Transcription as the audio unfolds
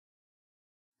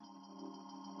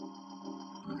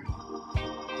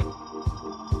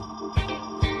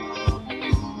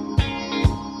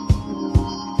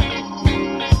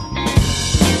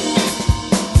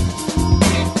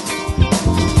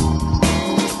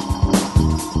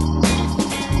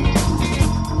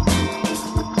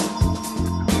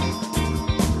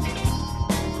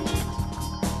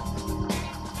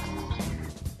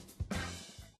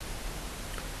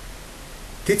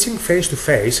Teaching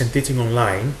face-to-face and teaching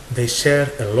online, they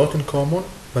share a lot in common,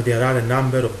 but there are a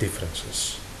number of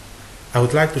differences. I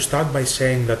would like to start by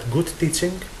saying that good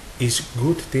teaching is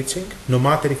good teaching, no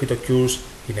matter if it occurs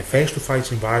in a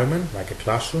face-to-face environment, like a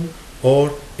classroom,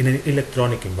 or in an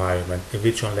electronic environment, a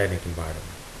virtual learning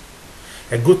environment.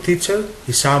 A good teacher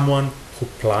is someone who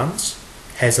plans,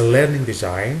 has a learning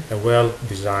design, a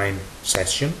well-designed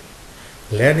session,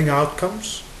 learning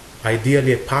outcomes,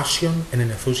 ideally a passion and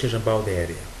an enthusiasm about the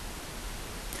area.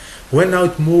 When now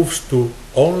it moves to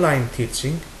online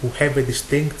teaching, we have a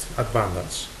distinct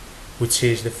advantage, which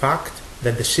is the fact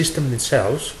that the system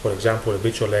itself, for example a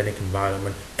virtual learning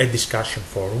environment, a discussion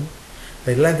forum,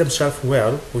 they lend themselves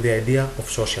well with the idea of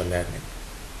social learning.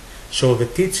 So the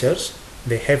teachers,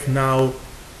 they have now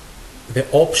the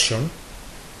option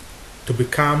to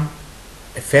become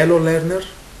a fellow learner,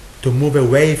 to move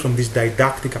away from this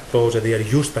didactic approach that they are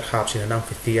used perhaps in an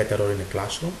amphitheater or in a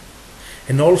classroom.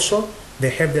 And also they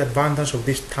have the advantage of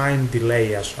this time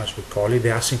delay, as we call it, the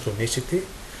asynchronicity,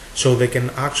 so they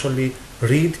can actually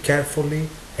read carefully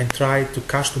and try to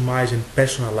customize and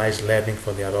personalize learning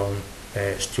for their own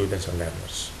students and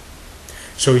learners.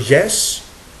 So yes,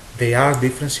 there are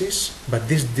differences, but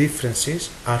these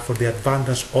differences are for the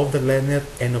advantage of the learner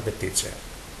and of the teacher.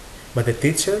 But the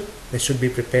teacher, they should be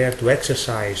prepared to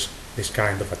exercise this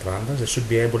kind of advantage. They should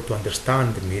be able to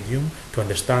understand the medium, to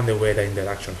understand the way the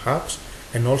interaction happens,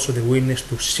 and also the willingness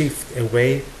to shift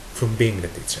away from being the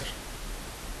teacher.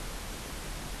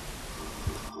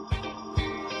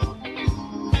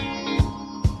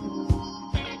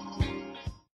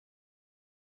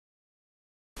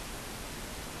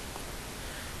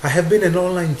 I have been an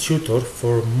online tutor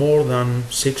for more than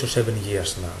 6 or 7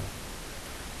 years now.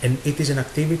 And it is an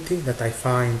activity that I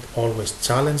find always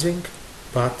challenging,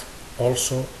 but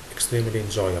also extremely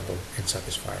enjoyable and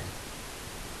satisfying.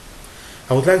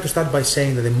 I would like to start by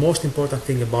saying that the most important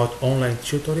thing about online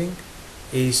tutoring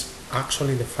is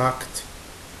actually the fact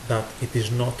that it is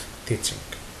not teaching.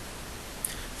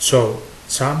 So,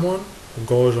 someone who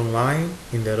goes online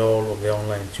in the role of the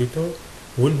online tutor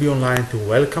will be online to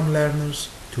welcome learners,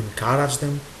 to encourage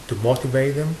them, to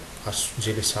motivate them, as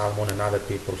Gilly Salmon and other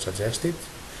people suggested,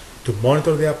 to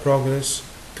monitor their progress,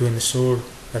 to ensure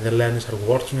that the learners are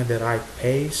working at the right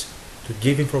pace, to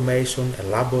give information,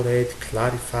 elaborate,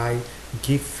 clarify,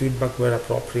 give feedback where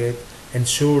appropriate,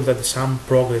 ensure that some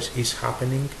progress is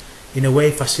happening, in a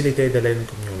way facilitate the learning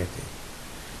community.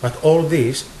 But all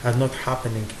these are not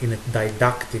happening in a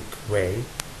didactic way,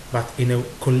 but in a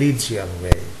collegial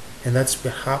way. And that's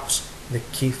perhaps the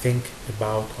key thing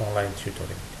about online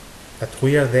tutoring, that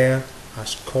we are there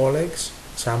as colleagues,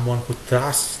 someone who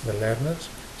trusts the learners,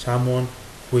 someone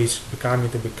who is become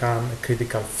a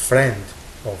critical friend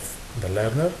of the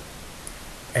learner,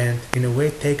 and in a way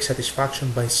take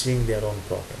satisfaction by seeing their own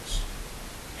progress.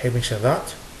 Having said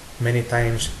that, many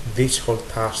times this whole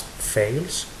task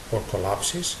fails or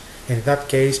collapses, and in that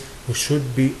case we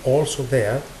should be also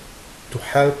there to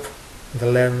help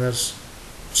the learners,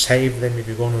 save them if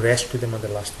you're going to rescue them at the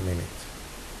last minute.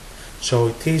 So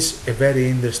it is a very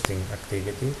interesting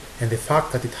activity, and the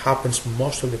fact that it happens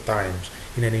most of the times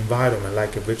in an environment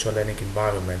like a virtual learning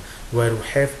environment where we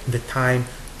have the time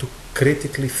to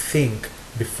critically think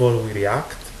before we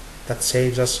react, that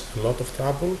saves us a lot of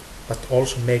trouble, but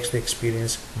also makes the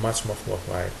experience much more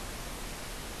worthwhile.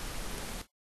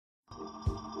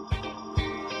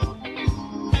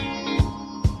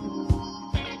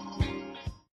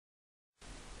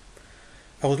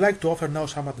 I would like to offer now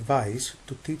some advice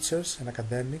to teachers and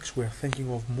academics who are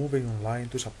thinking of moving online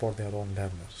to support their own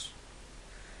learners.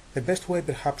 The best way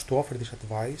perhaps to offer this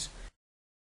advice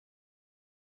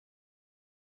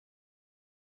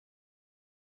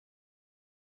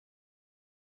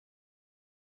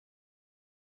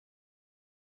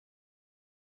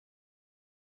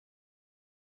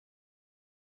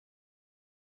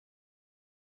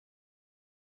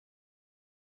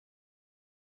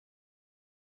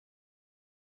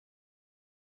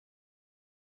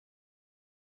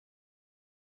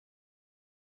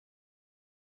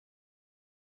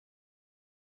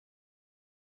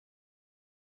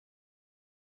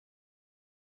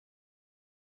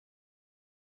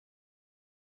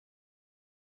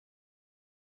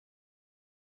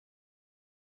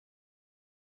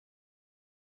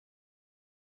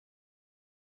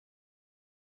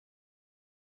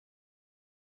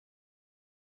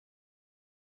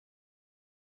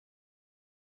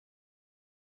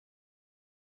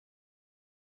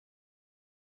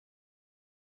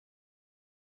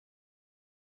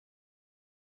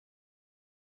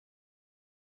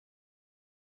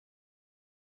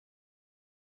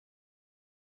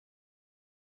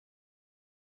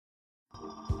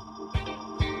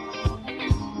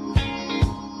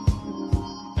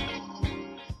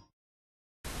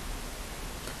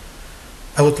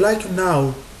I would like you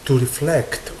now to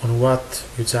reflect on what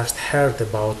you just heard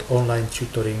about online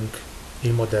tutoring,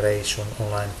 e-moderation,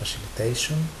 online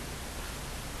facilitation,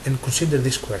 and consider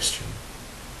this question.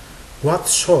 What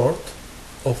sort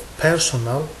of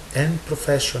personal and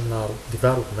professional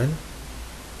development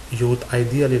you would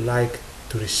ideally like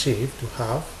to receive, to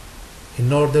have,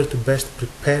 in order to best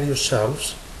prepare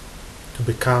yourselves to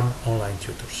become online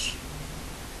tutors?